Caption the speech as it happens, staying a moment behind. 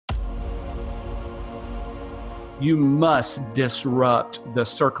You must disrupt the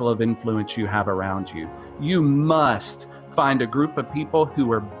circle of influence you have around you. You must find a group of people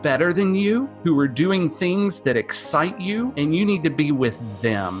who are better than you, who are doing things that excite you, and you need to be with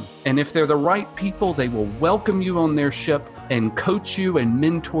them. And if they're the right people, they will welcome you on their ship and coach you and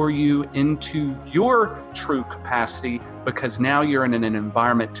mentor you into your true capacity, because now you're in an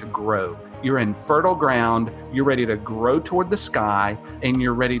environment to grow. You're in fertile ground, you're ready to grow toward the sky, and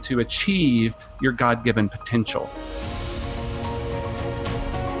you're ready to achieve your God-given potential.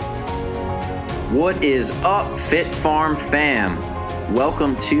 What is up, Fit Pharm fam?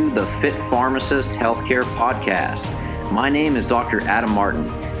 Welcome to the Fit Pharmacist Healthcare Podcast. My name is Dr. Adam Martin.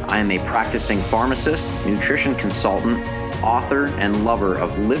 I am a practicing pharmacist, nutrition consultant, author, and lover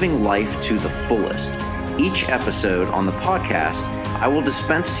of living life to the fullest. Each episode on the podcast, I will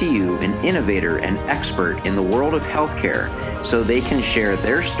dispense to you an innovator and expert in the world of healthcare so they can share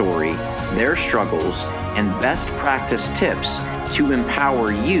their story, their struggles, and best practice tips to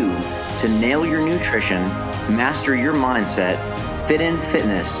empower you to nail your nutrition, master your mindset, fit in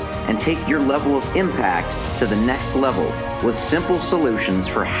fitness, and take your level of impact to the next level with simple solutions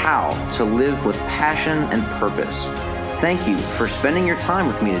for how to live with passion and purpose. Thank you for spending your time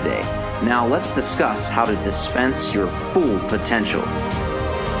with me today. Now let's discuss how to dispense your full potential.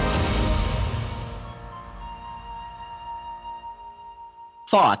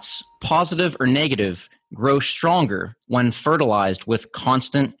 Thoughts, positive or negative, grow stronger when fertilized with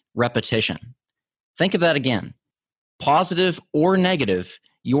constant repetition. Think of that again. Positive or negative,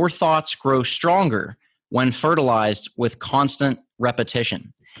 your thoughts grow stronger when fertilized with constant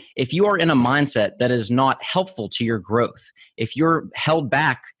repetition. If you are in a mindset that is not helpful to your growth, if you're held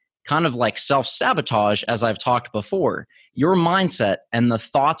back, kind of like self-sabotage, as I've talked before, your mindset and the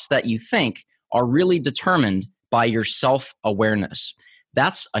thoughts that you think are really determined by your self-awareness.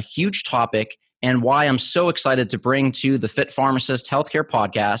 That's a huge topic, and why I'm so excited to bring to the Fit Pharmacist Healthcare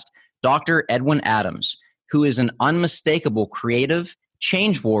Podcast, Dr. Edwin Adams, who is an unmistakable creative,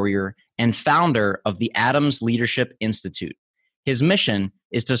 change warrior, and founder of the Adams Leadership Institute. His mission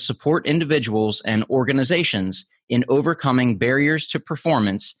is to support individuals and organizations in overcoming barriers to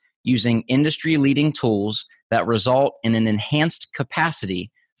performance using industry-leading tools that result in an enhanced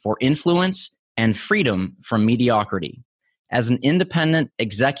capacity for influence and freedom from mediocrity. As an independent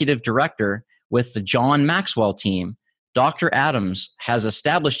executive director with the John Maxwell team, Dr. Adams has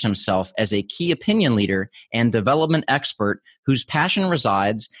established himself as a key opinion leader and development expert whose passion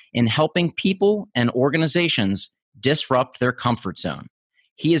resides in helping people and organizations disrupt their comfort zone.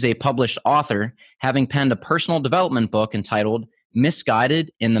 He is a published author, having penned a personal development book entitled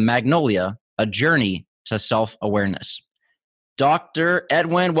Misguided in the Magnolia, A Journey to Self-Awareness. Dr.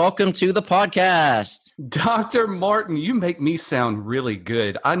 Edwin, welcome to the podcast. Dr. Martin, you make me sound really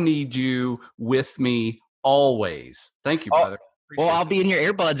good. I need you with me always. Thank you, brother. Well, I'll be in your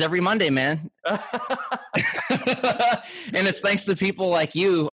earbuds every Monday, man. And it's thanks to people like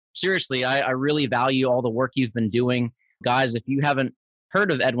you. Seriously, I really value all the work you've been doing. Guys, if you haven't heard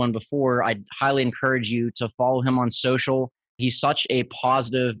of Edwin before, I'd highly encourage you to follow him on social. He's such a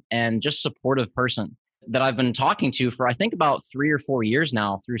positive and just supportive person that I've been talking to for, I think, about 3 or 4 years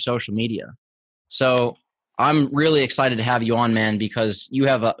now through social media. So I'm really excited to have you on, man, because you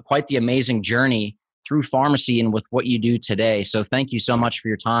have quite the amazing journey through pharmacy and with what you do today. So thank you so much for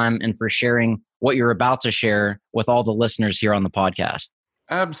your time and for sharing what you're about to share with all the listeners here on the podcast.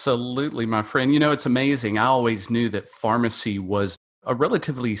 Absolutely, my friend. You know, it's amazing. I always knew that pharmacy was a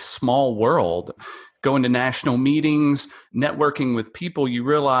relatively small world. Going to national meetings, networking with people, you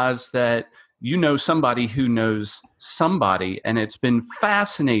realize that you know somebody who knows somebody. And it's been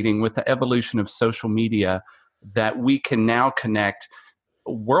fascinating with the evolution of social media that we can now connect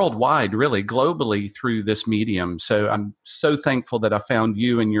worldwide, really globally through this medium. So I'm so thankful that I found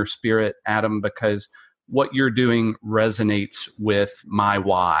you and your spirit, Adam, because what you're doing resonates with my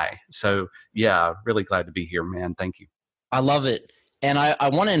why. So yeah, really glad to be here, man. Thank you. I love it. And I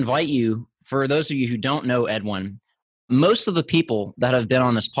want to invite you, for those of you who don't know Edwin, most of the people that have been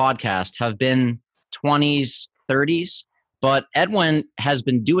on this podcast have been 20s, 30s, but Edwin has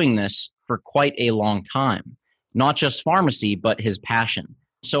been doing this for quite a long time. Not just pharmacy, but his passion.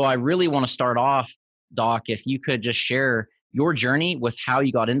 So I really want to start off, Doc, if you could just share your journey with how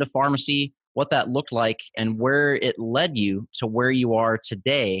you got into pharmacy, what that looked like, and where it led you to where you are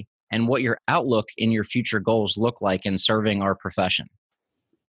today, and what your outlook in your future goals look like in serving our profession.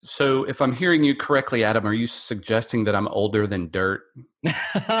 So if I'm hearing you correctly, Adam, are you suggesting that I'm older than dirt?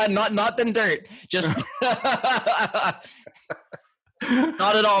 Not than dirt, just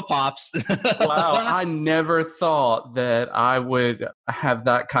Not at all, Pops. Wow. I never thought that I would have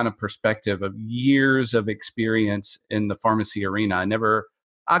that kind of perspective of years of experience in the pharmacy arena.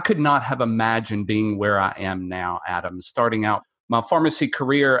 I could not have imagined being where I am now, Adam, starting out my pharmacy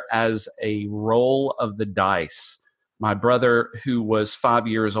career as a roll of the dice. My brother, who was 5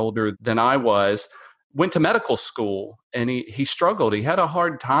 years older than I was, went to medical school, and he struggled. He had a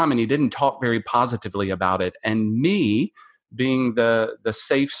hard time, and he didn't talk very positively about it. And me, being the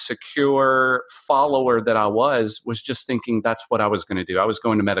safe, secure follower that I was just thinking that's what I was going to do. I was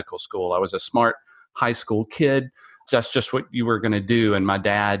going to medical school. I was a smart high school kid. That's just what you were going to do. And my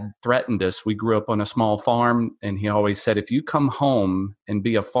dad threatened us. We grew up on a small farm, and he always said, if you come home and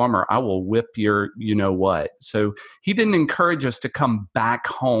be a farmer, I will whip your you know what. So he didn't encourage us to come back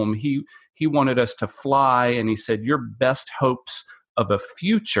home. He wanted us to fly, and he said, your best hopes of a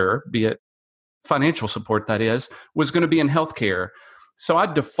future, be it financial support, that is, was going to be in healthcare. So I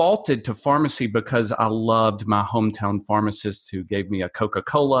defaulted to pharmacy because I loved my hometown pharmacist who gave me a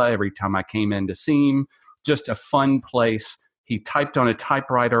Coca-Cola every time I came in to see him. Just a fun place. He typed on a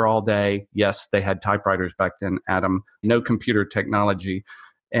typewriter all day. Yes, they had typewriters back then, Adam. No computer technology.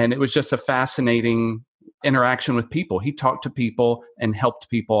 And it was just a fascinating interaction with people. He talked to people and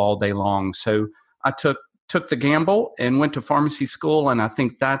helped people all day long. So I took the gamble and went to pharmacy school. And I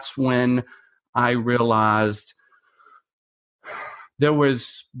think that's when I realized there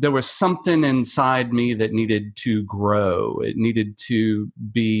was something inside me that needed to grow. It needed to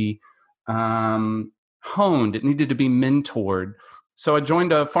be honed. It needed to be mentored. So I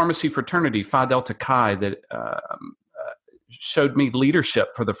joined a pharmacy fraternity, Phi Delta Chi, that showed me leadership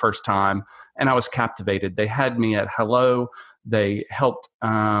for the first time, and I was captivated. They had me at hello. They helped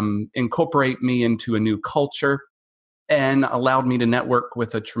incorporate me into a new culture and allowed me to network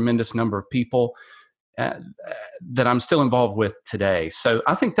with a tremendous number of people that I'm still involved with today. So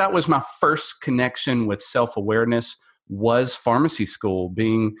I think that was my first connection with self-awareness, was pharmacy school,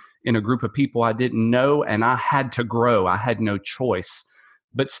 being in a group of people I didn't know, and I had to grow. I had no choice,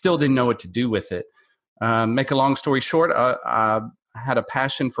 but still didn't know what to do with it. Make a long story short, I had a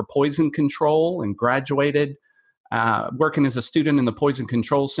passion for poison control and graduated working as a student in the Poison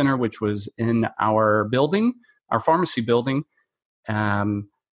Control Center, which was in our building, our pharmacy building.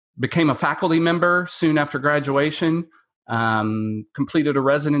 Became a faculty member soon after graduation. Completed a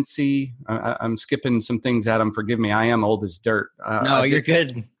residency. I'm skipping some things, Adam. Forgive me. I am old as dirt. No, you're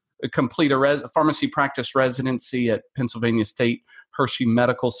good. Complete a pharmacy practice residency at Pennsylvania State Hershey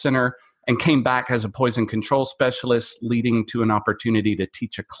Medical Center, and came back as a poison control specialist, leading to an opportunity to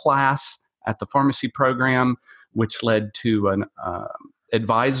teach a class at the pharmacy program, which led to an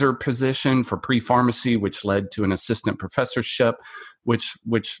advisor position for pre-pharmacy, which led to an assistant professorship, which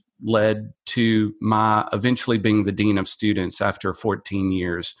led to my eventually being the dean of students after 14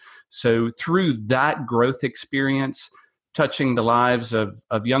 years. So through that growth experience, touching the lives of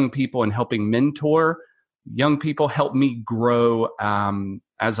young people and helping mentor young people helped me grow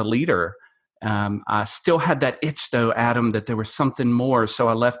as a leader. I still had that itch, though, Adam, that there was something more. So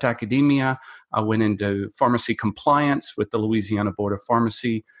I left academia. I went into pharmacy compliance with the Louisiana Board of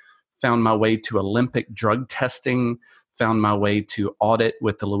Pharmacy, found my way to Olympic drug testing, found my way to audit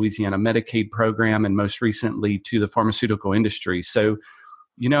with the Louisiana Medicaid program, and most recently to the pharmaceutical industry. So,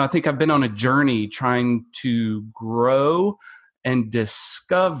 I think I've been on a journey trying to grow and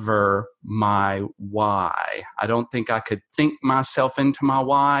discover my why. I don't think I could think myself into my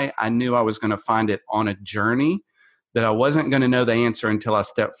why. I knew I was going to find it on a journey, that I wasn't going to know the answer until I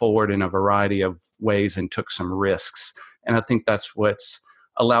stepped forward in a variety of ways and took some risks. And I think that's what's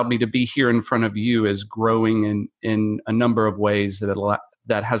allowed me to be here in front of you, is growing in a number of ways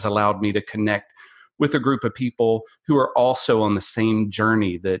that has allowed me to connect with a group of people who are also on the same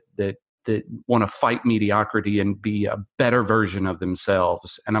journey, that want to fight mediocrity and be a better version of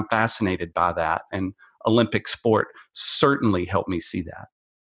themselves. And I'm fascinated by that. And Olympic sport certainly helped me see that.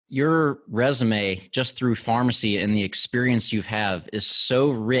 Your resume, just through pharmacy and the experience you have, is so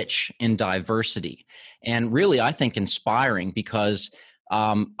rich in diversity, and really, I think, inspiring, because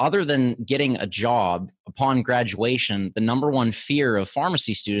other than getting a job upon graduation, the number one fear of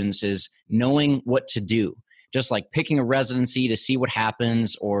pharmacy students is knowing what to do. Just like picking a residency to see what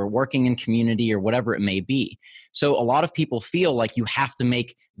happens, or working in community, or whatever it may be. So a lot of people feel like you have to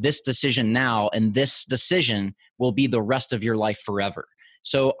make this decision now, and this decision will be the rest of your life forever.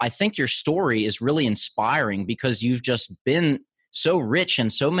 So I think your story is really inspiring, because you've just been so rich in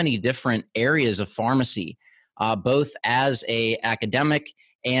so many different areas of pharmacy, both as an academic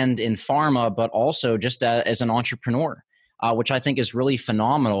and in pharma, but also just as an entrepreneur. Which I think is really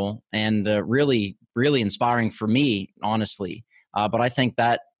phenomenal and really, really inspiring for me, honestly. But I think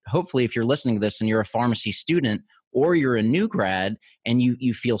that hopefully if you're listening to this and you're a pharmacy student or you're a new grad and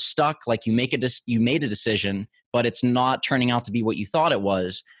you feel stuck, like you made a decision, but it's not turning out to be what you thought it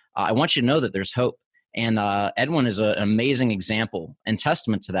was, I want you to know that there's hope. And Edwin is an amazing example and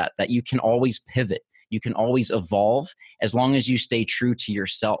testament to that you can always pivot. You can always evolve as long as you stay true to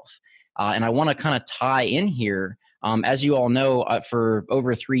yourself. And I want to kind of tie in here. As you all know, for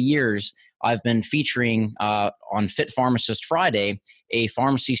over 3 years, I've been featuring on Fit Pharmacist Friday a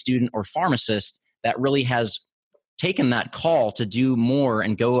pharmacy student or pharmacist that really has taken that call to do more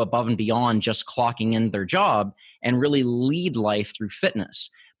and go above and beyond just clocking in their job and really lead life through fitness.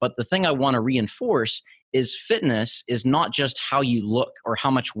 But the thing I want to reinforce is fitness is not just how you look or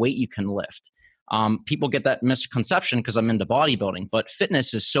how much weight you can lift. People get that misconception because I'm into bodybuilding, but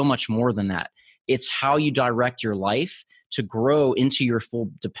fitness is so much more than that. It's how you direct your life to grow into your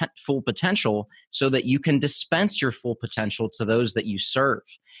full potential so that you can dispense your full potential to those that you serve.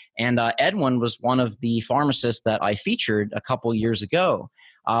 And Edwin was one of the pharmacists that I featured a couple years ago.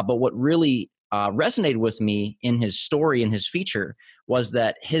 But what really resonated with me in his story and his feature was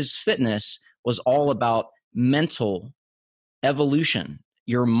that his fitness was all about mental evolution,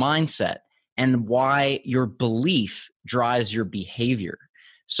 your mindset, and why your belief drives your behavior.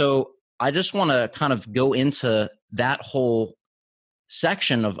 So I just want to kind of go into that whole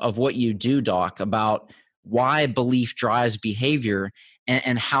section of what you do, Doc, about why belief drives behavior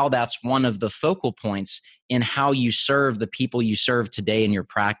and how that's one of the focal points in how you serve the people you serve today in your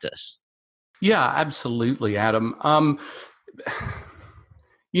practice. Yeah, absolutely, Adam.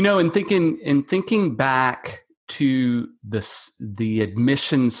 In thinking back to the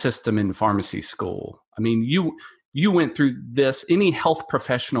admission system in pharmacy school, I mean, you went through this. Any health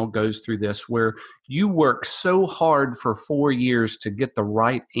professional goes through this, where you work so hard for 4 years to get the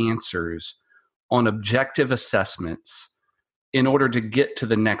right answers on objective assessments in order to get to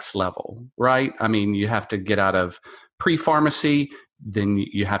the next level, right? I mean, you have to get out of pre-pharmacy, then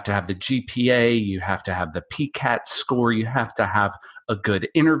you have to have the GPA, you have to have the PCAT score, you have to have a good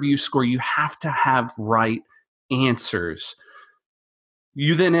interview score, you have to have right answers.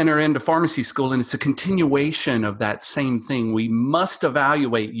 You then enter into pharmacy school, and it's a continuation of that same thing. We must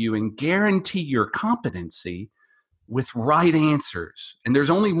evaluate you and guarantee your competency with right answers. And there's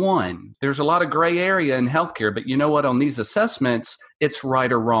only one. There's a lot of gray area in healthcare, but you know what? On these assessments, it's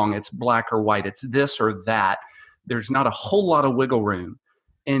right or wrong. It's black or white. It's this or that. There's not a whole lot of wiggle room.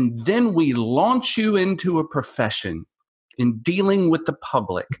 And then we launch you into a profession in dealing with the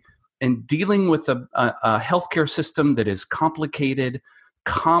public and dealing with a healthcare system that is complicated,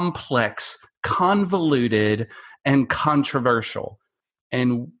 complex, convoluted, and controversial.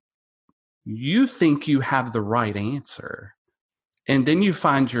 And you think you have the right answer. And then you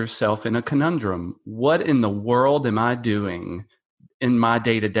find yourself in a conundrum. What in the world am I doing in my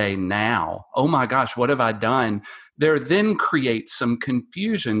day-to-day now? Oh my gosh, what have I done? There then creates some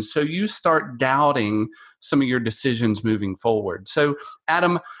confusion. So you start doubting some of your decisions moving forward. So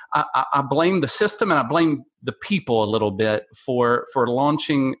Adam, I blame the system and I blame the people a little bit for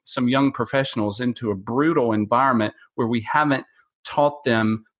launching some young professionals into a brutal environment where we haven't taught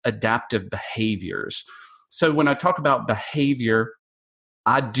them adaptive behaviors. So when I talk about behavior,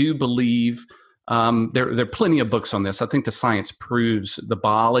 I do believe there are plenty of books on this. I think the science proves the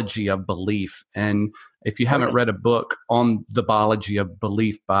biology of belief. And if you haven't read a book on the biology of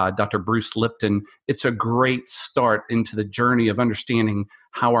belief by Dr. Bruce Lipton, it's a great start into the journey of understanding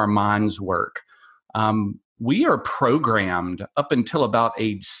how our minds work. We are programmed up until about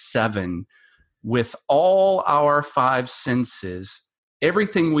age 7 with all our 5 senses.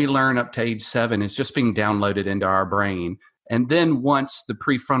 Everything we learn up to age 7 is just being downloaded into our brain. And then once the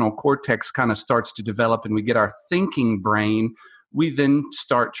prefrontal cortex kind of starts to develop and we get our thinking brain, we then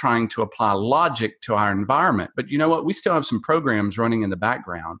start trying to apply logic to our environment. But you know what? We still have some programs running in the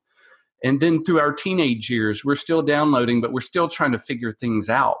background. And then through our teenage years, we're still downloading, but we're still trying to figure things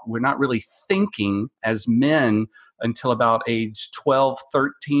out. We're not really thinking as men until about age 12,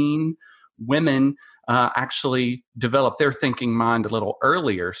 13. Women actually develop their thinking mind a little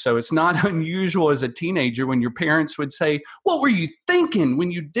earlier. So it's not unusual as a teenager when your parents would say, "What were you thinking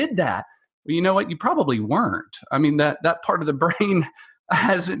when you did that?" Well, you know what? You probably weren't. I mean, that part of the brain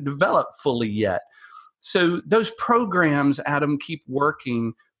hasn't developed fully yet. So those programs, Adam, keep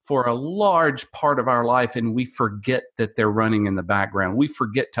working for a large part of our life, and we forget that they're running in the background. We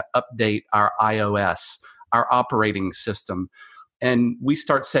forget to update our iOS, our operating system. And we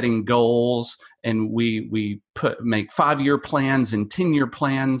start setting goals, and we make 5-year plans and 10-year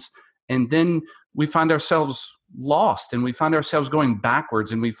plans, and then we find ourselves lost, and we find ourselves going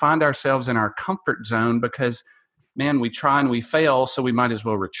backwards, and we find ourselves in our comfort zone because man, we try and we fail, so we might as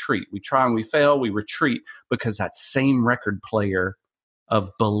well retreat. We try and we fail, we retreat, because that same record player of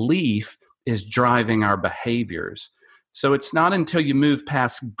belief is driving our behaviors. So it's not until you move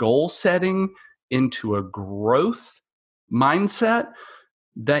past goal setting into a growth mindset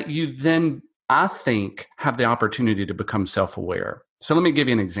that you then, I think, have the opportunity to become self-aware. So let me give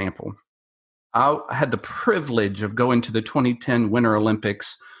you an example. I had the privilege of going to the 2010 Winter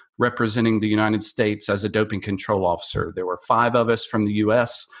Olympics representing the United States as a doping control officer. There were 5 of us from the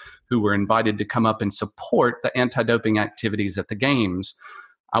U.S. who were invited to come up and support the anti-doping activities at the Games.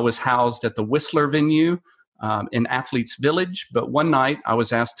 I was housed at the Whistler venue in Athletes Village, but one night I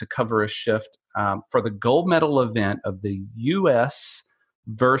was asked to cover a shift for the gold medal event of the U.S.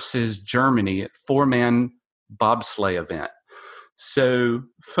 versus Germany at 4-man bobsleigh event. So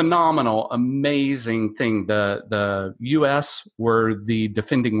phenomenal, amazing thing. The U.S. were the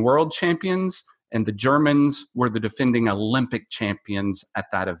defending world champions, and the Germans were the defending Olympic champions at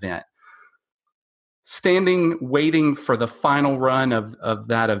that event. Standing, waiting for the final run of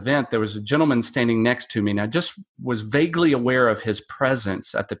that event, there was a gentleman standing next to me, and I just was vaguely aware of his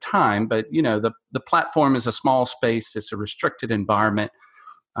presence at the time. But, you know, the platform is a small space. It's a restricted environment.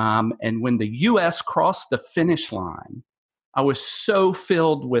 And when the U.S. crossed the finish line, I was so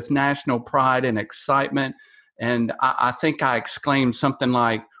filled with national pride and excitement. And I think I exclaimed something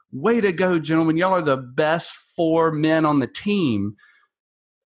like, "Way to go, gentlemen. Y'all are the best 4 men on the team."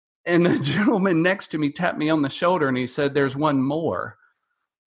 And the gentleman next to me tapped me on the shoulder and he said, "There's one more."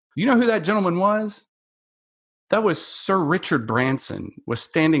 You know who that gentleman was? That was Sir Richard Branson, was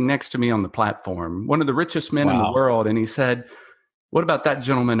standing next to me on the platform, one of the richest men in the world. And he said, "What about that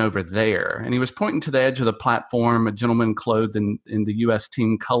gentleman over there?" And he was pointing to the edge of the platform, a gentleman clothed in the U.S.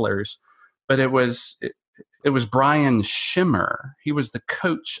 team colors. But it was Brian Schimmer. He was the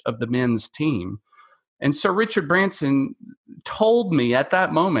coach of the men's team. And Sir Richard Branson told me at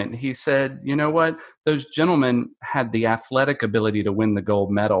that moment, he said, "You know what? Those gentlemen had the athletic ability to win the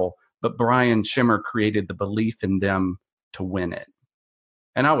gold medal, but Brian Schimmer created the belief in them to win it."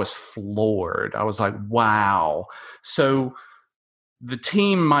 And I was floored. I was like, wow. So the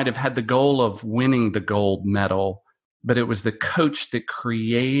team might have had the goal of winning the gold medal, but it was the coach that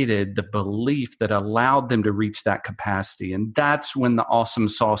created the belief that allowed them to reach that capacity. And that's when the awesome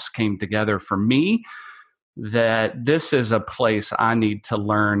sauce came together for me, that this is a place I need to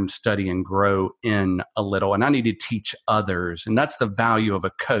learn, study, and grow in a little. And I need to teach others. And that's the value of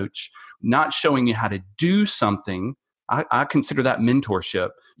a coach, not showing you how to do something. I consider that mentorship.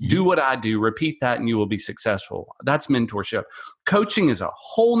 Mm-hmm. Do what I do, repeat that, and you will be successful. That's mentorship. Coaching is a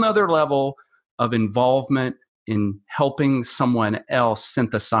whole nother level of involvement in helping someone else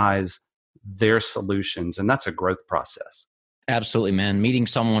synthesize their solutions. And that's a growth process. Absolutely, man. Meeting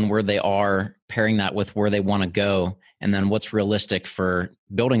someone where they are, pairing that with where they want to go, and then what's realistic for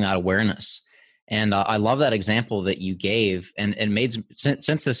building that awareness. And I love that example that you gave. And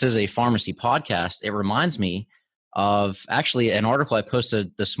since this is a pharmacy podcast, it reminds me of actually an article I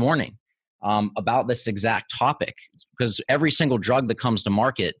posted this morning about this exact topic. Because every single drug that comes to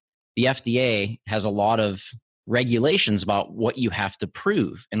market, the FDA has a lot of regulations about what you have to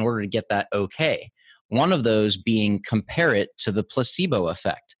prove in order to get that okay. One of those being compare it to the placebo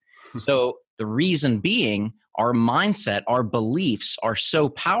effect. So the reason being, our mindset, our beliefs are so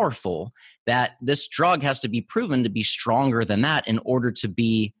powerful that this drug has to be proven to be stronger than that in order to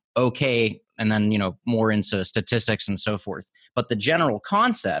be okay. And then, more into statistics and so forth. But the general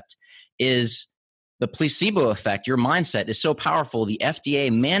concept is the placebo effect. Your mindset is so powerful. The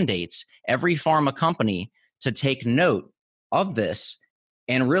FDA mandates every pharma company to take note of this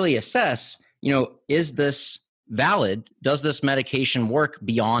and really assess, is this valid? Does this medication work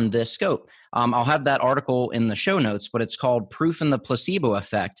beyond this scope? I'll have that article in the show notes, but it's called Proof in the Placebo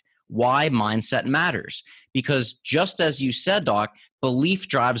Effect, Why Mindset Matters. Because just as you said, Doc, belief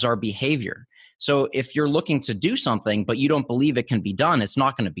drives our behavior. So if you're looking to do something, but you don't believe it can be done, it's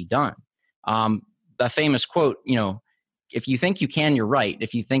not going to be done. The famous quote, if you think you can, you're right.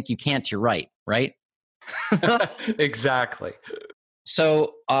 If you think you can't, you're right, right? Exactly.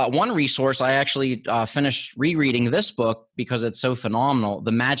 So one resource, I actually finished rereading this book because it's so phenomenal,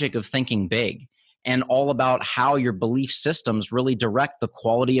 The Magic of Thinking Big, and all about how your belief systems really direct the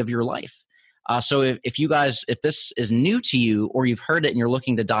quality of your life. So if this is new to you or you've heard it and you're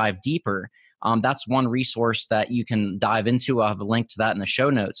looking to dive deeper, that's one resource that you can dive into. I'll have a link to that in the show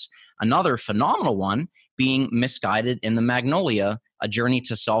notes. Another phenomenal one being Misguided in the Magnolia, A Journey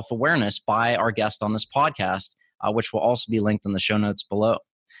to Self-Awareness by our guest on this podcast, which will also be linked in the show notes below.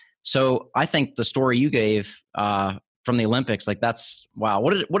 So I think the story you gave from the Olympics, that's wow.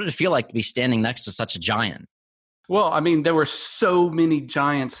 What did it feel like to be standing next to such a giant? Well, I mean, there were so many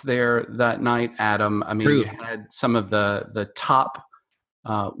giants there that night, Adam. I mean, True. you had some of the top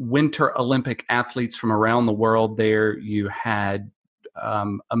Winter Olympic athletes from around the world there. You had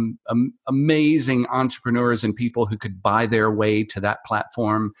amazing entrepreneurs and people who could buy their way to that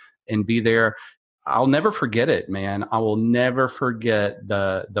platform and be there. I'll never forget it, man. I will never forget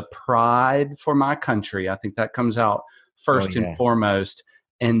the pride for my country. I think that comes out first and foremost,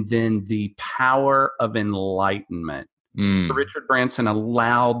 and then the power of enlightenment. Richard Branson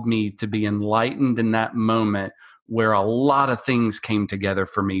allowed me to be enlightened in that moment where a lot of things came together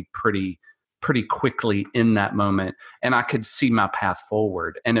for me pretty quickly in that moment, and I could see my path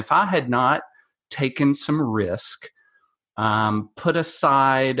forward. And if I had not taken some risk, put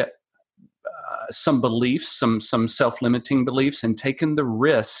aside some beliefs, some self-limiting beliefs, and taken the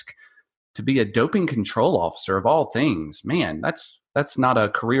risk to be a doping control officer of all things, man, that's not a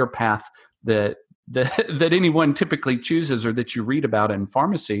career path that anyone typically chooses or that you read about in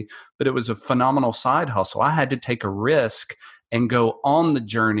pharmacy, but it was a phenomenal side hustle. I had to take a risk and go on the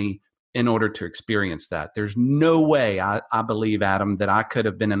journey in order to experience that. There's no way, I believe, Adam, that I could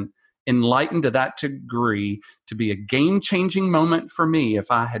have been enlightened to that degree to be a game-changing moment for me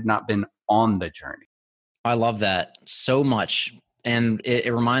if I had not been on the journey. I love that so much. And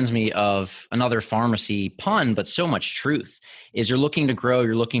it reminds me of another pharmacy pun, but so much truth is you're looking to grow,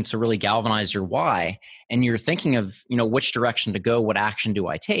 you're looking to really galvanize your why, and you're thinking of, which direction to go, what action do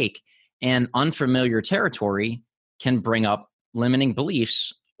I take? And unfamiliar territory can bring up limiting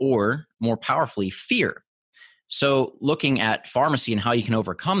beliefs or, more powerfully, fear. So looking at pharmacy and how you can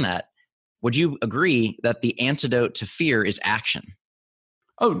overcome that, would you agree that the antidote to fear is action?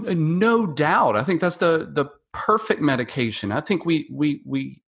 Oh, no doubt. I think that's the perfect medication. I think we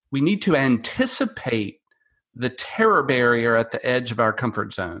need to anticipate the terror barrier at the edge of our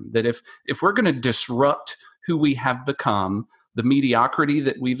comfort zone. That if we're going to disrupt who we have become, the mediocrity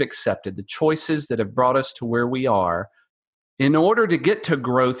that we've accepted, the choices that have brought us to where we are, in order to get to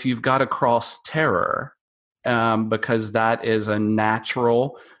growth, you've got to cross terror, because that is a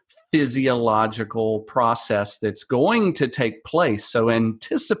natural physiological process that's going to take place. So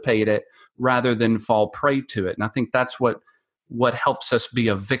anticipate it rather than fall prey to it. And I think that's what helps us be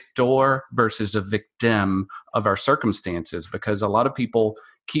a victor versus a victim of our circumstances, because a lot of people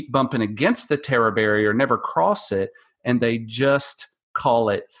keep bumping against the terror barrier, never cross it, and they just call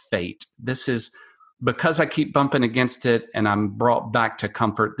it fate. This is because I keep bumping against it and I'm brought back to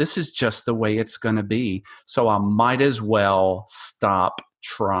comfort. This is just the way it's going to be. So I might as well stop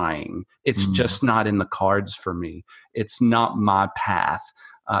trying. It's just not in the cards for me. It's not my path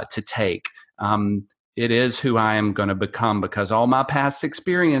to take. It is who I am going to become, because all my past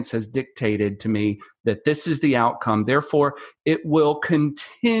experience has dictated to me that this is the outcome. Therefore, it will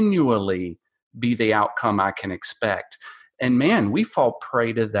continually be the outcome I can expect. And man, we fall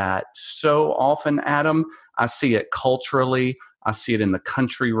prey to that so often, Adam. I see it culturally. I see it in the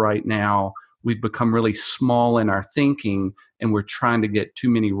country right now. We've become really small in our thinking, and we're trying to get too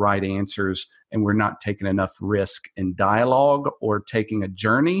many right answers, and we're not taking enough risk in dialogue or taking a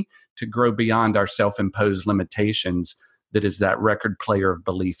journey to grow beyond our self-imposed limitations that is that record player of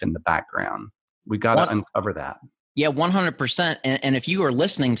belief in the background. We got to uncover that. Yeah, 100%. And if you are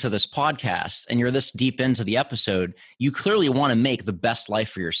listening to this podcast and you're this deep into the episode, you clearly want to make the best life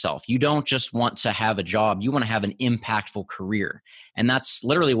for yourself. You don't just want to have a job. You want to have an impactful career. And that's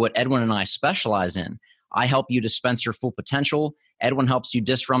literally what Edwin and I specialize in. I help you dispense your full potential. Edwin helps you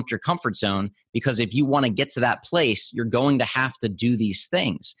disrupt your comfort zone, because if you want to get to that place, you're going to have to do these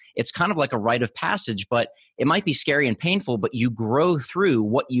things. It's kind of like a rite of passage, but it might be scary and painful, but you grow through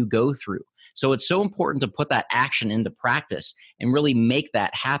what you go through. So it's so important to put that action into practice and really make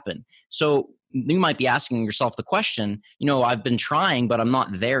that happen. So you might be asking yourself the question, I've been trying, but I'm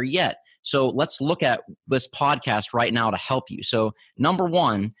not there yet. So let's look at this podcast right now to help you. So number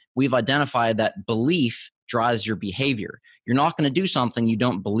one, we've identified that belief drives your behavior. You're not going to do something you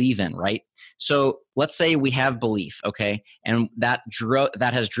don't believe in, right? So let's say we have belief, okay? And that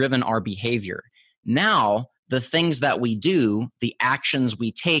has driven our behavior. Now, the things that we do, the actions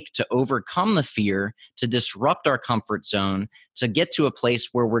we take to overcome the fear, to disrupt our comfort zone, to get to a place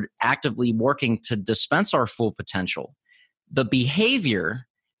where we're actively working to dispense our full potential, the behavior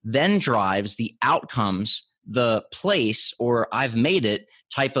then drives the outcomes, the place, or I've made it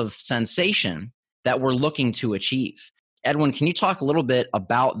type of sensation that we're looking to achieve. Edwin, can you talk a little bit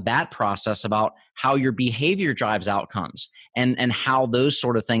about that process, about how your behavior drives outcomes and how those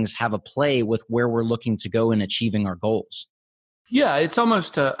sort of things have a play with where we're looking to go in achieving our goals? Yeah, it's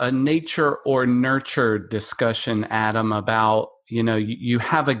almost a nature or nurture discussion, Adam, about, you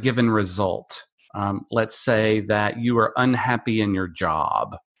have a given result. Let's say that you are unhappy in your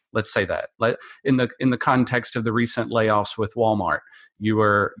job. Let's say that in the context of the recent layoffs with Walmart, you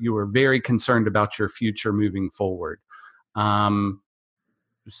were very concerned about your future moving forward.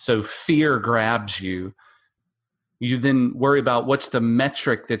 So fear grabs you. You then worry about what's the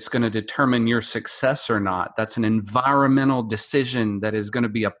metric that's going to determine your success or not. That's an environmental decision that is going to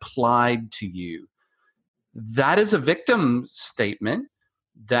be applied to you. That is a victim statement.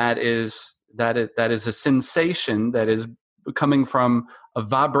 That is a sensation that is coming from a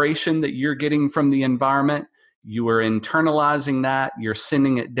vibration that you're getting from the environment. You are internalizing that. You're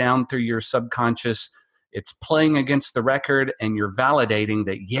sending it down through your subconscious. It's playing against the record, and you're validating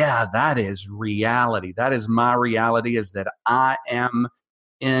that, yeah, that is reality. That is my reality, is that I am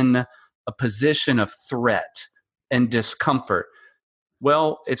in a position of threat and discomfort.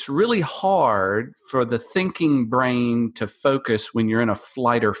 Well, it's really hard for the thinking brain to focus when you're in a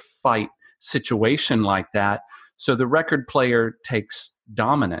flight or fight situation like that. So the record player takes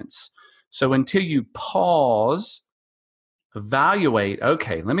dominance. So until you pause, evaluate,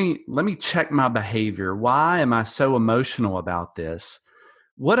 okay, let me check my behavior. Why am I so emotional about this?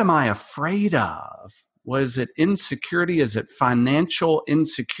 What am I afraid of? Was it insecurity? Is it financial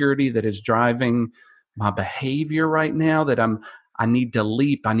insecurity that is driving my behavior right now, that I need to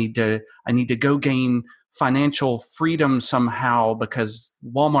leap? I need to go gain financial freedom somehow because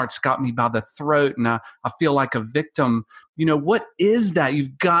Walmart's got me by the throat and I feel like a victim. What is that?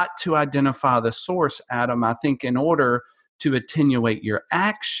 You've got to identify the source, Adam, I think, in order to attenuate your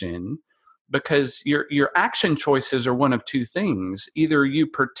action, because your action choices are one of two things. Either you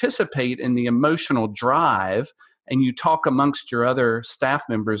participate in the emotional drive and you talk amongst your other staff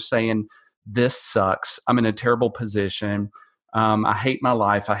members saying, this sucks, I'm in a terrible position, I hate my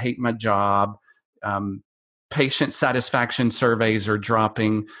life, I hate my job, patient satisfaction surveys are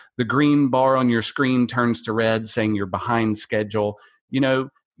dropping, the green bar on your screen turns to red saying you're behind schedule.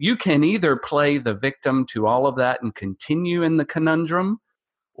 You can either play the victim to all of that and continue in the conundrum,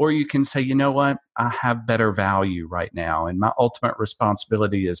 or you can say, you know what, I have better value right now, and my ultimate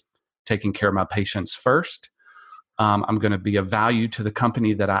responsibility is taking care of my patients first. I'm going to be of value to the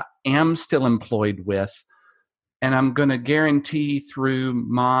company that I am still employed with, and I'm going to guarantee through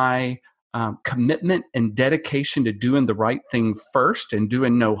my commitment and dedication to doing the right thing first and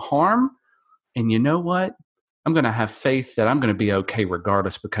doing no harm. And you know what? I'm going to have faith that I'm going to be okay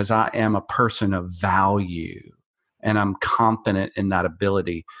regardless, because I am a person of value and I'm confident in that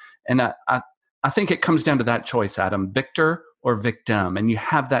ability. And I think it comes down to that choice, Adam, victor or victim. And you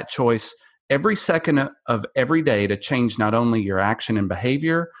have that choice every second of every day to change not only your action and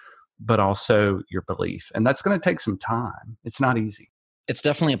behavior, but also your belief. And that's going to take some time. It's not easy. It's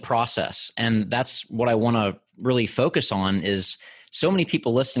definitely a process. And that's what I want to really focus on is so many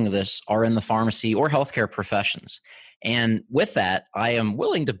people listening to this are in the pharmacy or healthcare professions. And with that, I am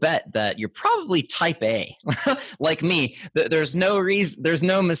willing to bet that you're probably type A, like me. There's no reason, there's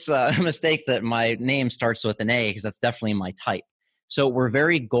no mistake that my name starts with an A, because that's definitely my type. So we're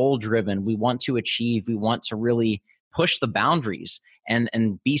very goal driven. We want to achieve, we want to really push the boundaries and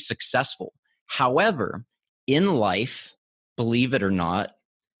be successful. However, in life, believe it or not,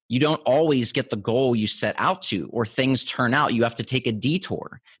 you don't always get the goal you set out to, or things turn out. You have to take a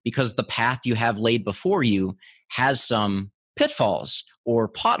detour because the path you have laid before you has some pitfalls or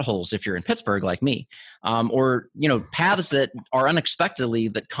potholes if you're in Pittsburgh like me, or paths that are unexpectedly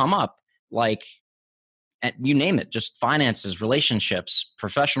that come up, like you name it, just finances, relationships,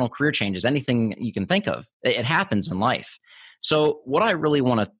 professional career changes, anything you can think of. It happens in life. So what I really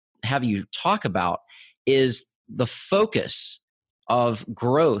want to have you talk about is the focus of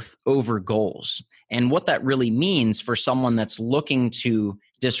growth over goals, and what that really means for someone that's looking to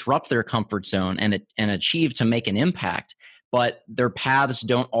disrupt their comfort zone and achieve to make an impact, but their paths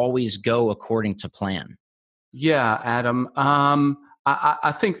don't always go according to plan. Yeah, Adam.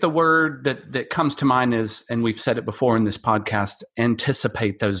 I think the word that comes to mind is, and we've said it before in this podcast,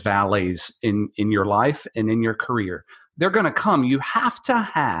 anticipate those valleys in your life and in your career. They're going to come. You have to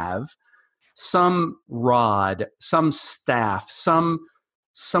have some rod, some staff, some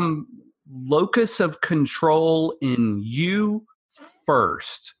locus of control in you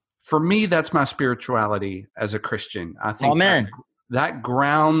first. For me, that's my spirituality as a Christian. I think that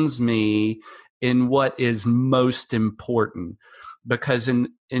grounds me in what is most important. Because in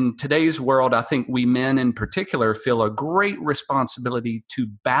today's world, I think we men in particular feel a great responsibility to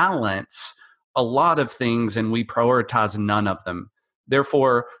balance a lot of things, and we prioritize none of them.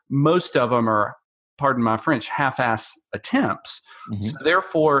 Therefore, most of them are, pardon my French, half-ass attempts. Mm-hmm. So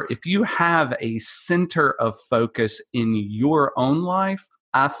therefore, if you have a center of focus in your own life,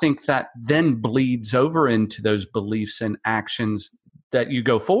 I think that then bleeds over into those beliefs and actions that you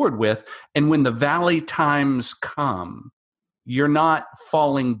go forward with. And when the valley times come, you're not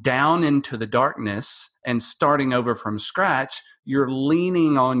falling down into the darkness and starting over from scratch. You're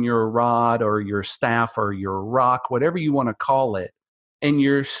leaning on your rod or your staff or your rock, whatever you want to call it, and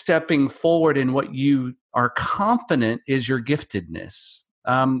you're stepping forward in what you are confident is your giftedness.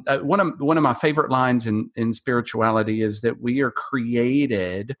 One of my favorite lines in spirituality is that we are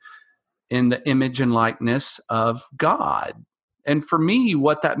created in the image and likeness of God. And for me,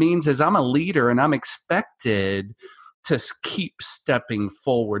 what that means is I'm a leader and I'm expected to keep stepping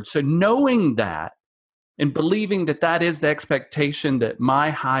forward. So knowing that and believing that that is the expectation that my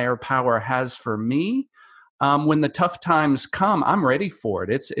higher power has for me, when the tough times come, I'm ready for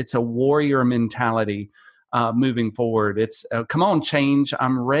it. It's a warrior mentality moving forward. It's come on, change.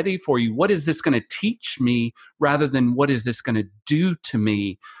 I'm ready for you. What is this going to teach me rather than what is this going to do to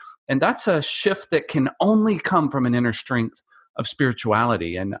me? And that's a shift that can only come from an inner strength of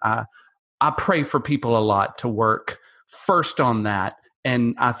spirituality. And I pray for people a lot to work first on that.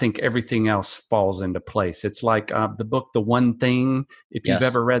 And I think everything else falls into place. It's like the book, The One Thing. If you've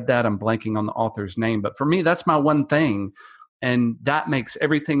ever read that, I'm blanking on the author's name. But for me, that's my one thing. And that makes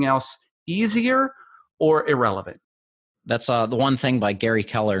everything else easier or irrelevant. That's The One Thing by Gary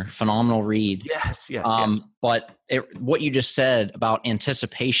Keller. Phenomenal read. Yes. But what you just said about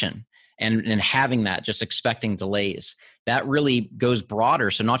anticipation and having that, just expecting delays, that really goes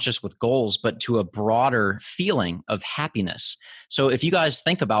broader. So not just with goals, but to a broader feeling of happiness. So if you guys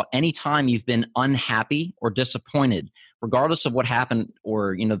think about any time you've been unhappy or disappointed, regardless of what happened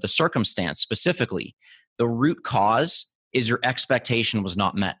or, the circumstance specifically, the root cause is your expectation was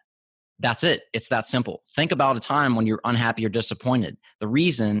not met. That's it. It's that simple. Think about a time when you're unhappy or disappointed. The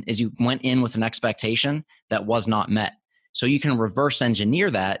reason is you went in with an expectation that was not met. So you can reverse engineer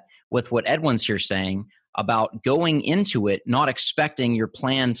that with what Edwin's here saying about going into it, not expecting your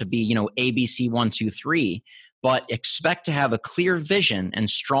plan to be, ABC 1, 2, 3, but expect to have a clear vision and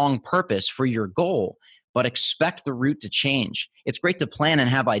strong purpose for your goal, but expect the route to change. It's great to plan and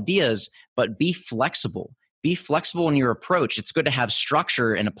have ideas, but be flexible. Be flexible in your approach. It's good to have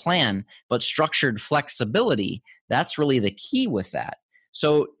structure and a plan, but structured flexibility, that's really the key with that.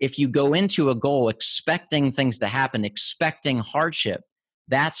 So if you go into a goal expecting things to happen, expecting hardship,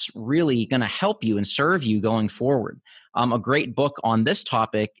 that's really going to help you and serve you going forward. A great book on this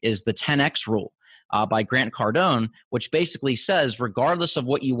topic is The 10X Rule by Grant Cardone, which basically says, regardless of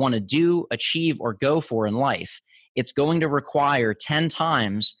what you want to do, achieve, or go for in life, it's going to require 10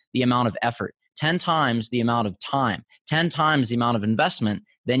 times the amount of effort, 10 times the amount of time, 10 times the amount of investment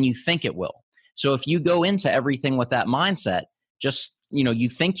than you think it will. So if you go into everything with that mindset, just, you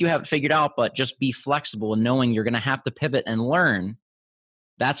think you have it figured out, but just be flexible and knowing you're going to have to pivot and learn.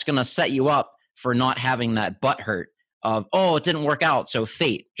 That's going to set you up for not having that butt hurt of, oh, it didn't work out, so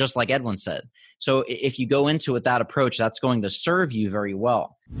fate, just like Edwin said. So if you go into it that approach, that's going to serve you very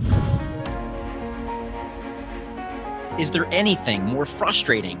well. Is there anything more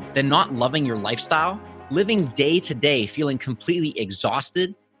frustrating than not loving your lifestyle? Living day to day, feeling completely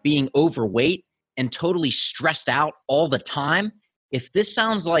exhausted, being overweight, and totally stressed out all the time? If this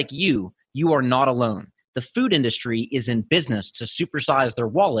sounds like you are not alone. The food industry is in business to supersize their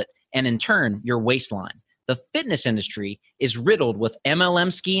wallet and, in turn, your waistline. The fitness industry is riddled with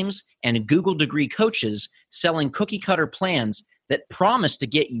MLM schemes and Google degree coaches selling cookie-cutter plans that promise to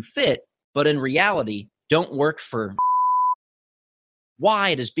get you fit, but in reality don't work for.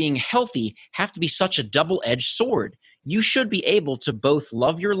 Why does being healthy have to be such a double-edged sword? You should be able to both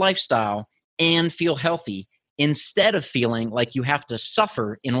love your lifestyle and feel healthy instead of feeling like you have to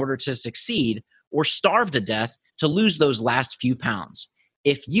suffer in order to succeed or starve to death to lose those last few pounds.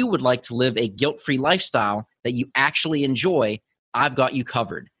 If you would like to live a guilt-free lifestyle that you actually enjoy, I've got you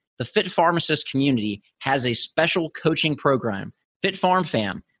covered. The Fit Pharmacist community has a special coaching program, Fit Pharm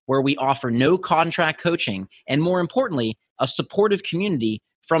Fam, where we offer no contract coaching and, more importantly, a supportive community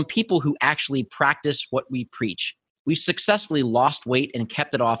from people who actually practice what we preach. We've successfully lost weight and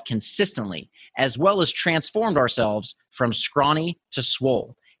kept it off consistently, as well as transformed ourselves from scrawny to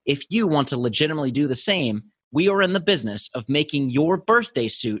swole. If you want to legitimately do the same, we are in the business of making your birthday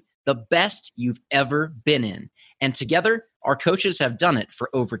suit the best you've ever been in. And together, our coaches have done it for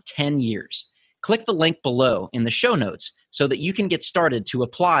over 10 years. Click the link below in the show notes so that you can get started to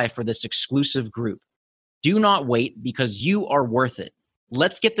apply for this exclusive group. Do not wait because you are worth it.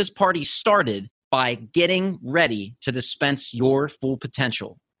 Let's get this party started by getting ready to dispense your full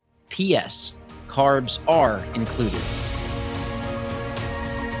potential. P.S. Carbs are included.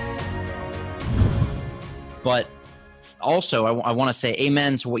 But also, I want to say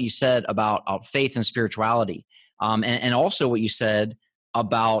amen to what you said about faith and spirituality. And also what you said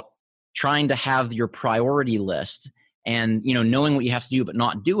about trying to have your priority list and, knowing what you have to do, but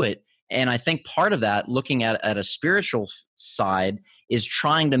not do it. And I think part of that, looking at a spiritual side, is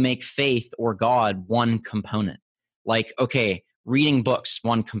trying to make faith or God one component. Like, okay, reading books,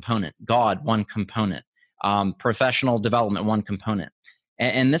 one component, God, one component, professional development, one component.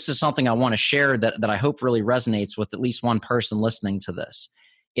 And this is something I want to share that I hope really resonates with at least one person listening to this.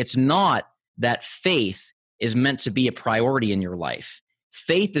 It's not that faith is meant to be a priority in your life.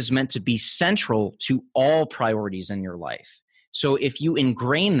 Faith is meant to be central to all priorities in your life. So if you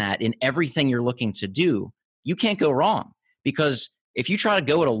ingrain that in everything you're looking to do, you can't go wrong. Because if you try to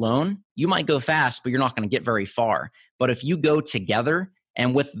go it alone, you might go fast, but you're not going to get very far. But if you go together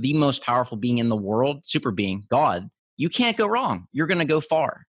and with the most powerful being in the world, super being, God, you can't go wrong. You're going to go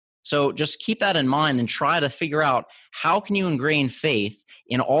far. So just keep that in mind and try to figure out how can you ingrain faith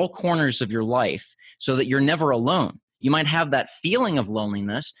in all corners of your life so that you're never alone. You might have that feeling of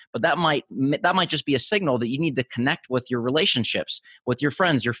loneliness, but that might just be a signal that you need to connect with your relationships, with your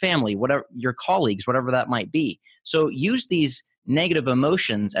friends, your family, whatever, your colleagues, whatever that might be. So use these negative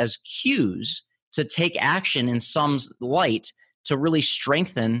emotions as cues to take action in some light to really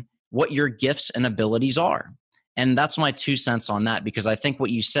strengthen what your gifts and abilities are. And that's my 2 cents on that, because I think what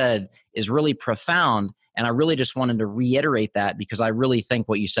you said is really profound. And I really just wanted to reiterate that because I really think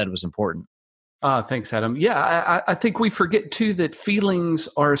what you said was important. Thanks, Adam. Yeah, I think we forget too that feelings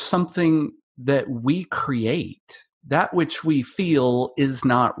are something that we create. That which we feel is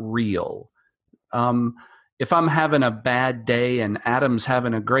not real. If I'm having a bad day and Adam's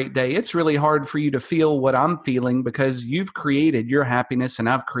having a great day, it's really hard for you to feel what I'm feeling because you've created your happiness and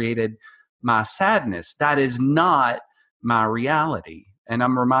I've created my sadness. That is not my reality. And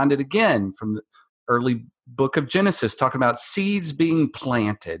I'm reminded again from the early book of Genesis, talking about seeds being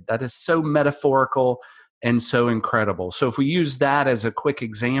planted. That is so metaphorical and so incredible. So if we use that as a quick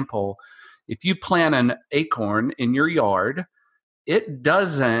example, if you plant an acorn in your yard, it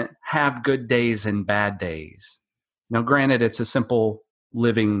doesn't have good days and bad days. Now, granted, it's a simple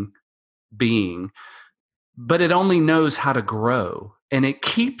living being, but it only knows how to grow, and it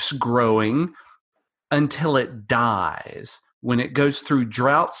keeps growing until it dies. When it goes through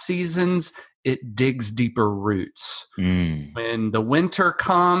drought seasons, it digs deeper roots. When the winter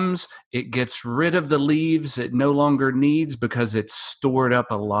comes, it gets rid of the leaves it no longer needs because it's stored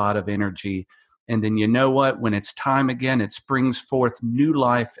up a lot of energy. And then you know what? When it's time again, it springs forth new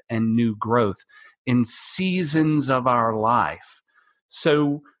life and new growth in seasons of our life.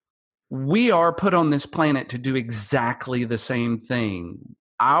 So we are put on this planet to do exactly the same thing.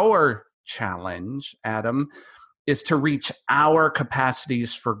 Our challenge, Adam, is to reach our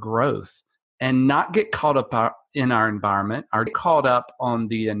capacities for growth and not get caught up in our environment or get caught up on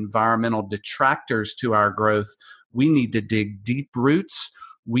the environmental detractors to our growth. We need to dig deep roots.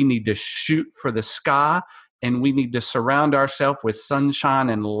 We need to shoot for the sky, and we need to surround ourselves with sunshine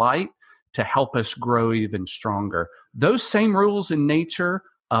and light to help us grow even stronger. Those same rules in nature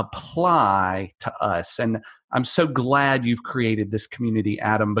apply to us. And I'm so glad you've created this community,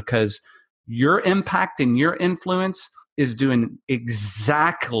 Adam, because your impact and your influence is doing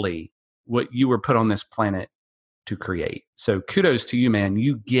exactly what you were put on this planet to create. So kudos to you, man.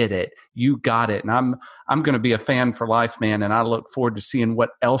 You get it. You got it. And I'm going to be a fan for life, man. And I look forward to seeing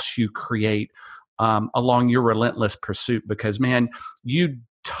what else you create along your relentless pursuit, because, man, you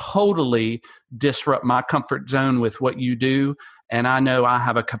totally disrupt my comfort zone with what you do. And I know I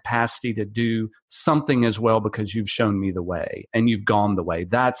have a capacity to do something as well because you've shown me the way and you've gone the way.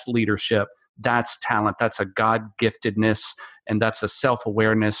 That's leadership. That's talent. That's a God-giftedness. And that's a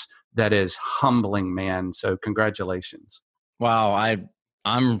self-awareness that is humbling, man. So congratulations. Wow. I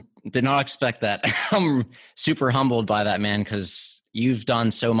did not expect that. I'm super humbled by that, man, because you've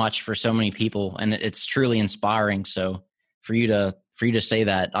done so much for so many people and it's truly inspiring. So for you to say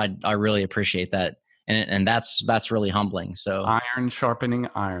that, I really appreciate that. And that's really humbling. So iron sharpening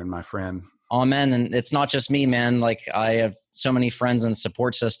iron, my friend. Oh, man. And it's not just me, man. Like, I have so many friends and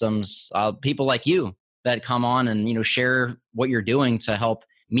support systems, people like you that come on and, share what you're doing to help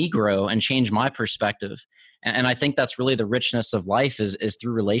me grow and change my perspective. And I think that's really the richness of life is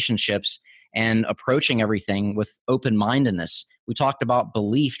through relationships and approaching everything with open-mindedness. We talked about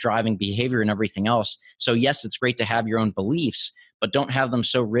belief driving behavior and everything else. So yes, it's great to have your own beliefs, but don't have them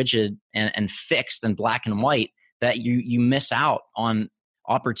so rigid and fixed and black and white that you miss out on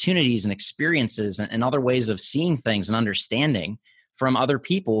opportunities and experiences and other ways of seeing things and understanding from other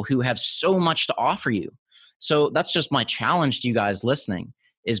people who have so much to offer you. So that's just my challenge to you guys listening,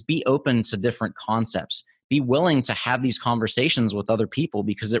 is be open to different concepts. be willing to have these conversations with other people,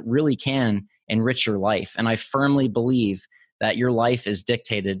 because it really can enrich your life. And I firmly believe that your life is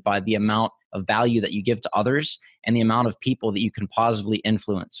dictated by the amount of value that you give to others and the amount of people that you can positively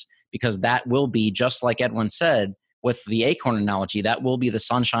influence, because that will be, just like Edwin said, with the acorn analogy, that will be the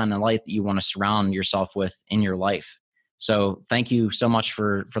sunshine and light that you want to surround yourself with in your life. So thank you so much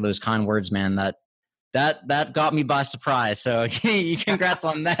for those kind words, man. That got me by surprise. So congrats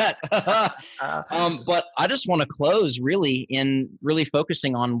on that. But I just want to close really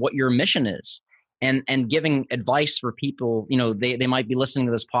focusing on what your mission is, and giving advice for people. They might be listening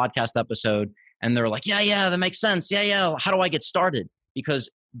to this podcast episode and they're like, yeah, that makes sense. Yeah. How do I get started? Because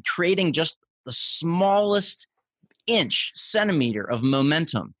creating just the smallest centimeter of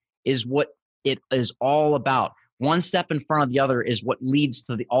momentum is what it is all about. One step in front of the other is what leads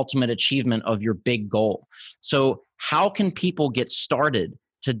to the ultimate achievement of your big goal. So how can people get started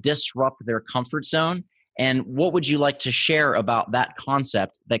to disrupt their comfort zone? And what would you like to share about that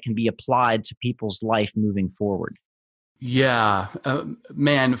concept that can be applied to people's life moving forward? Yeah,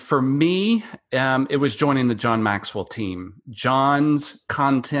 man, for me, it was joining the John Maxwell team. John's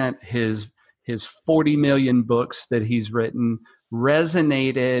content, his 40 million books that he's written,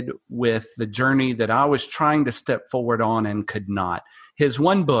 resonated with the journey that I was trying to step forward on and could not. His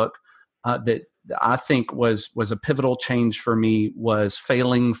one book that I think was a pivotal change for me was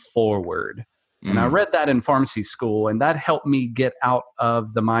Failing Forward. And I read that in pharmacy school, and that helped me get out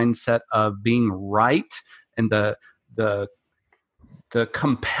of the mindset of being right and the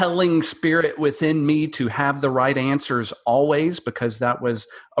compelling spirit within me to have the right answers always, because that was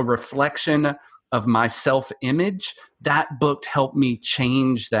a reflection of my self-image. That book helped me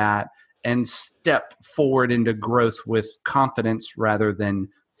change that and step forward into growth with confidence rather than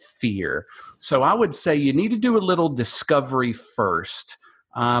fear. So I would say you need to do a little discovery first.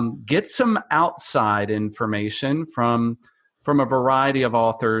 Get some outside information from a variety of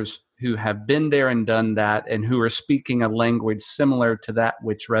authors who have been there and done that, and who are speaking a language similar to that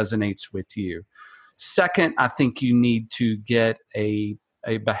which resonates with you. Second, I think you need to get a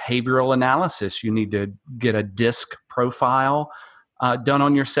behavioral analysis. You need to get a DISC profile done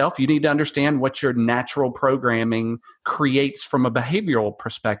on yourself. You need to understand what your natural programming creates from a behavioral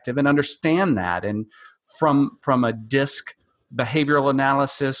perspective, and understand that. And from a DISC behavioral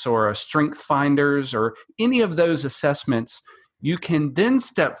analysis or a Strength Finders or any of those assessments, you can then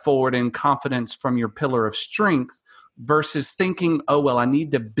step forward in confidence from your pillar of strength, versus thinking, oh, well, I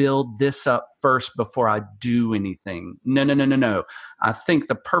need to build this up first before I do anything. No. I think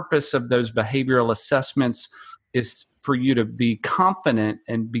the purpose of those behavioral assessments is for you to be confident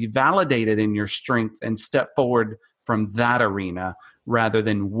and be validated in your strength and step forward from that arena, rather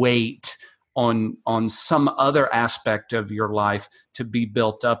than wait on some other aspect of your life to be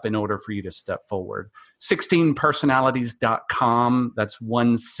built up in order for you to step forward. 16personalities.com. That's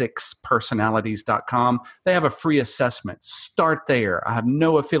 16personalities.com. They have a free assessment. Start there. I have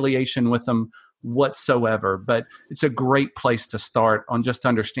no affiliation with them whatsoever, but it's a great place to start on just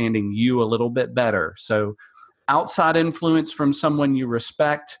understanding you a little bit better. So outside influence from someone you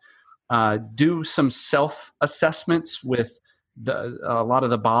respect, do some self-assessments with a lot of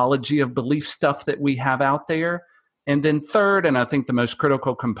the biology of belief stuff that we have out there. And then third, and I think the most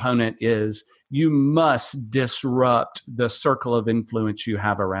critical component, is you must disrupt the circle of influence you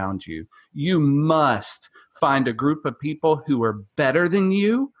have around you. You must find a group of people who are better than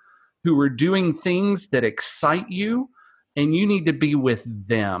you, who are doing things that excite you, and you need to be with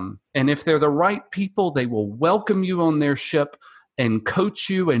them. And if they're the right people, they will welcome you on their ship and coach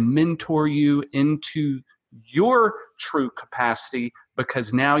you and mentor you into your true capacity,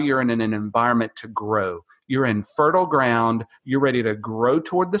 because now you're in an environment to grow. You're in fertile ground. You're ready to grow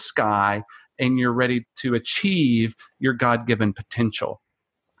toward the sky, and you're ready to achieve your God-given potential.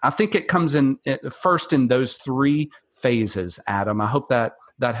 I think it comes in first in those three phases, Adam. I hope that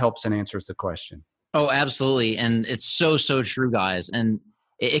helps and answers the question. Oh, absolutely. And it's so true, guys. And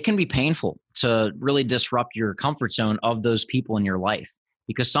it can be painful to really disrupt your comfort zone of those people in your life,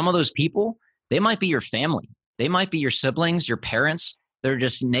 because some of those people, they might be your family. They might be your siblings, your parents. They're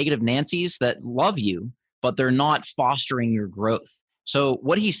just negative Nancy's that love you, but they're not fostering your growth. So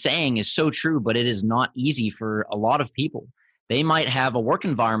what he's saying is so true, but it is not easy for a lot of people. They might have a work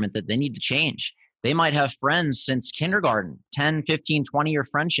environment that they need to change. They might have friends since kindergarten, 10, 15, 20-year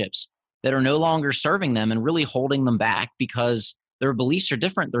friendships that are no longer serving them and really holding them back because their beliefs are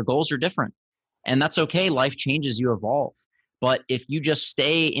different, their goals are different. And that's okay. Life changes, you evolve. But if you just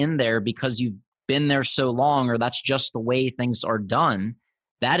stay in there because you've been there so long, or that's just the way things are done,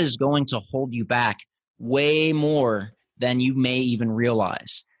 that is going to hold you back way more than you may even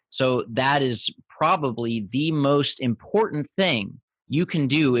realize. So that is probably the most important thing you can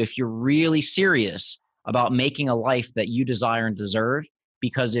do if you're really serious about making a life that you desire and deserve.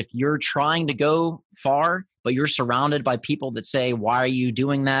 Because if you're trying to go far, but you're surrounded by people that say, why are you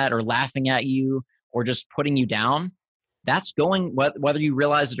doing that, or laughing at you, or just putting you down, that's going, whether you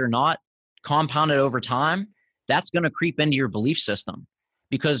realize it or not, compounded over time, that's going to creep into your belief system.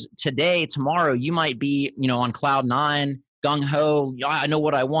 Because today, tomorrow, you might be, on cloud nine, gung ho. I know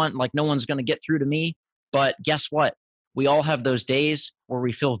what I want. Like, no one's going to get through to me. But guess what? We all have those days where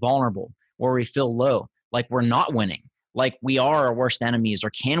we feel vulnerable, where we feel low, like we're not winning, like we are our worst enemies, or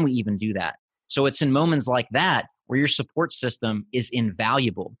can we even do that? So it's in moments like that where your support system is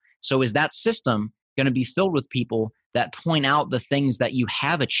invaluable. So is that system going to be filled with people that point out the things that you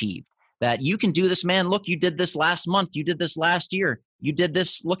have achieved, that you can do this, man. Look, you did this last month. You did this last year. You did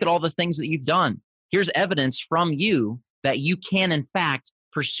this. Look at all the things that you've done. Here's evidence from you that you can, in fact,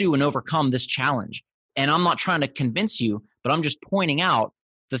 pursue and overcome this challenge. And I'm not trying to convince you, but I'm just pointing out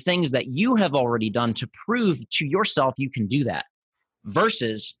the things that you have already done to prove to yourself you can do that.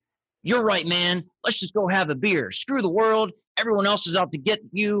 Versus, you're right, man. Let's just go have a beer. Screw the world. Everyone else is out to get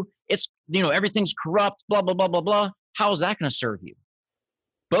you. It's, everything's corrupt, blah, blah, blah, blah, blah. How is that going to serve you?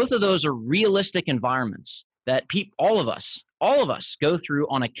 Both of those are realistic environments that all of us go through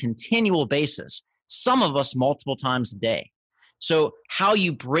on a continual basis, some of us multiple times a day. So how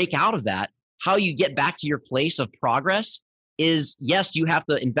you break out of that, how you get back to your place of progress is, yes, you have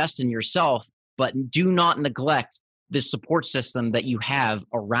to invest in yourself, but do not neglect the support system that you have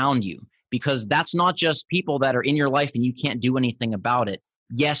around you, because that's not just people that are in your life and you can't do anything about it.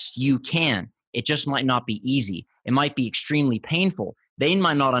 Yes, you can. It just might not be easy. It might be extremely painful. They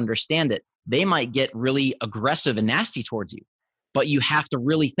might not understand it. They might get really aggressive and nasty towards you, but you have to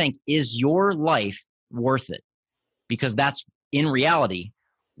really think, is your life worth it? Because that's, in reality,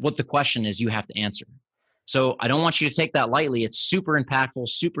 what the question is you have to answer. So I don't want you to take that lightly. It's super impactful,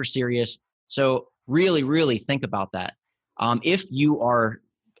 super serious. So really, really think about that. If you are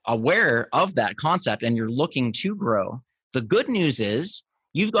aware of that concept and you're looking to grow, the good news is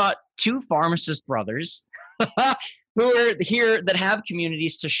you've got two pharmacist brothers who are here that have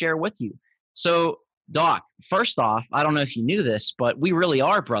communities to share with you. So Doc, first off, I don't know if you knew this, but we really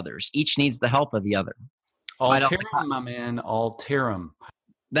are brothers. Each needs the help of the other. Alterum, my man, Alterum.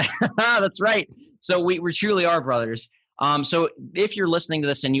 That's right. So we truly are brothers. So if you're listening to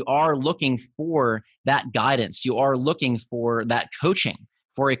this and you are looking for that guidance, you are looking for that coaching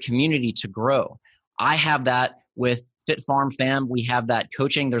for a community to grow, I have that with Fit Farm Fam. We have that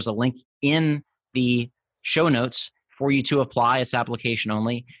coaching. There's a link in the show notes for you to apply. It's application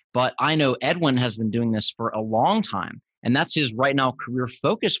only. But I know Edwin has been doing this for a long time, and that's his right now career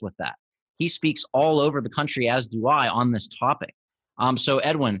focus with that. He speaks all over the country, as do I, on this topic. So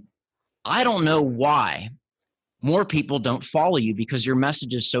Edwin, I don't know why more people don't follow you, because your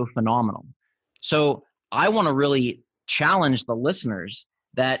message is so phenomenal. So I want to really challenge the listeners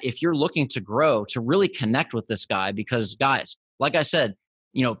that if you're looking to grow, to really connect with this guy, because guys, like I said,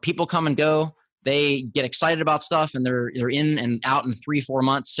 people come and go. They get excited about stuff and they're in and out in 3-4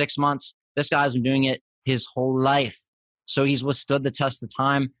 months, 6 months. This guy's been doing it his whole life. So he's withstood the test of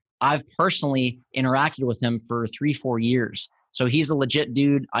time. I've personally interacted with him for 3-4 years. So he's a legit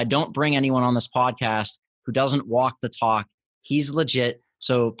dude. I don't bring anyone on this podcast who doesn't walk the talk. He's legit.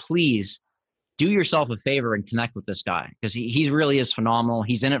 So please do yourself a favor and connect with this guy, because he really is phenomenal.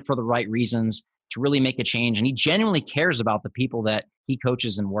 He's in it for the right reasons to really make a change. And he genuinely cares about the people that he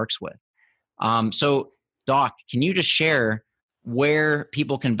coaches and works with. So Doc, can you just share where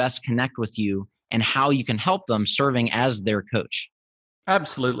people can best connect with you and how you can help them serving as their coach?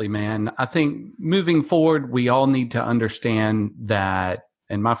 Absolutely, man. I think moving forward, we all need to understand that,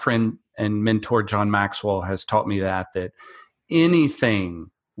 and my friend and mentor John Maxwell has taught me that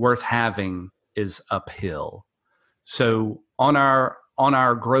anything worth having is uphill. So on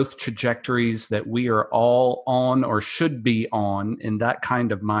our growth trajectories that we are all on or should be on in that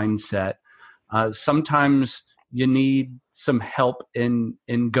kind of mindset, sometimes you need some help in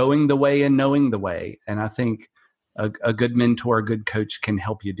going the way and knowing the way. And I think a good mentor, a good coach can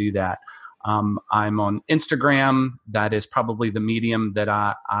help you do that. I'm on Instagram. That is probably the medium that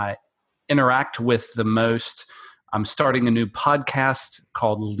I interact with the most. I'm starting a new podcast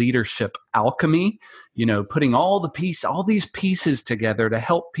called Leadership Alchemy, putting all these pieces together to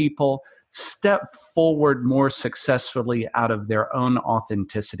help people step forward more successfully out of their own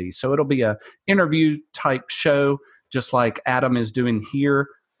authenticity. So it'll be a interview type show, just like Adam is doing here.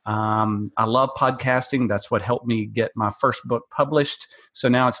 I love podcasting. That's what helped me get my first book published. So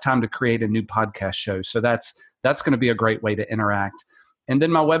now it's time to create a new podcast show. So that's going to be a great way to interact. And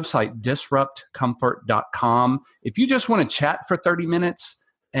then my website, disruptcomfort.com. If you just want to chat for 30 minutes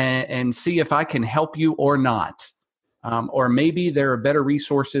and see if I can help you or not, or maybe there are better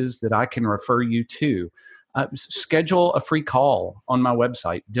resources that I can refer you to, schedule a free call on my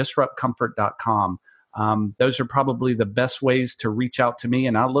website, disruptcomfort.com. Those are probably the best ways to reach out to me,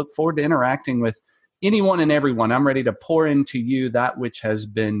 and I look forward to interacting with anyone and everyone. I'm ready to pour into you that which has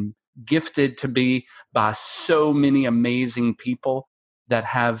been gifted to me by so many amazing people that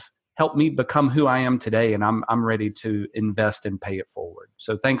have helped me become who I am today, and I'm ready to invest and pay it forward.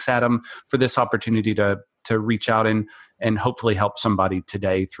 So thanks, Adam, for this opportunity to reach out and hopefully help somebody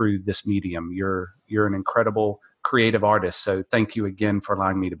today through this medium. You're an incredible creative artist, so thank you again for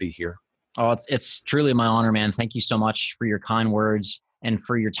allowing me to be here. Oh, it's truly my honor, man. Thank you so much for your kind words and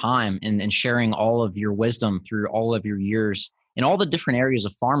for your time and sharing all of your wisdom through all of your years in all the different areas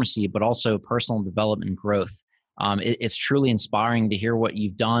of pharmacy, but also personal development and growth. It's truly inspiring to hear what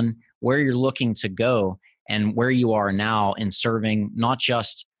you've done, where you're looking to go, and where you are now in serving not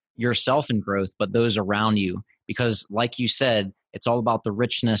just yourself in growth, but those around you. Because like you said, it's all about the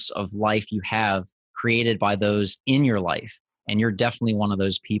richness of life you have created by those in your life. And you're definitely one of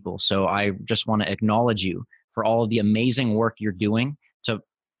those people. So I just want to acknowledge you for all of the amazing work you're doing to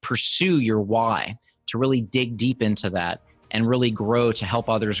pursue your why, to really dig deep into that and really grow to help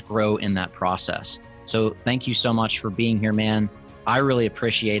others grow in that process. So thank you so much for being here, man. I really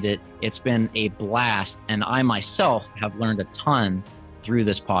appreciate it. It's been a blast, and I myself have learned a ton through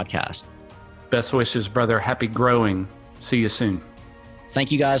this podcast. Best wishes, brother. Happy growing. See you soon.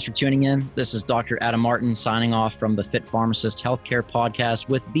 Thank you guys for tuning in. This is Dr. Adam Martin signing off from the Fit Pharmacist Healthcare Podcast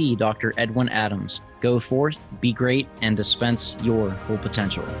with the Dr. Edwin Adams. Go forth, be great, and dispense your full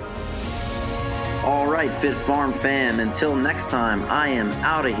potential. All right, Fit Farm fam, until next time, I am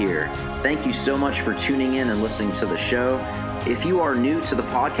out of here. Thank you so much for tuning in and listening to the show. If you are new to the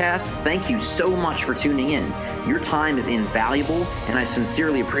podcast, thank you so much for tuning in. Your time is invaluable, and I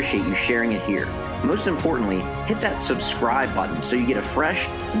sincerely appreciate you sharing it here. Most importantly, hit that subscribe button so you get a fresh,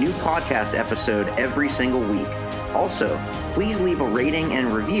 new podcast episode every single week. Also, please leave a rating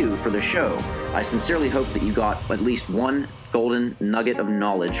and review for the show. I sincerely hope that you got at least one golden nugget of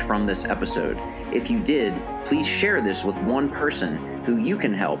knowledge from this episode. If you did, please share this with one person who you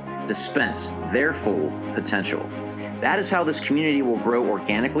can help dispense their full potential. That is how this community will grow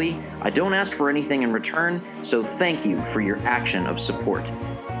organically. I don't ask for anything in return, so thank you for your action of support.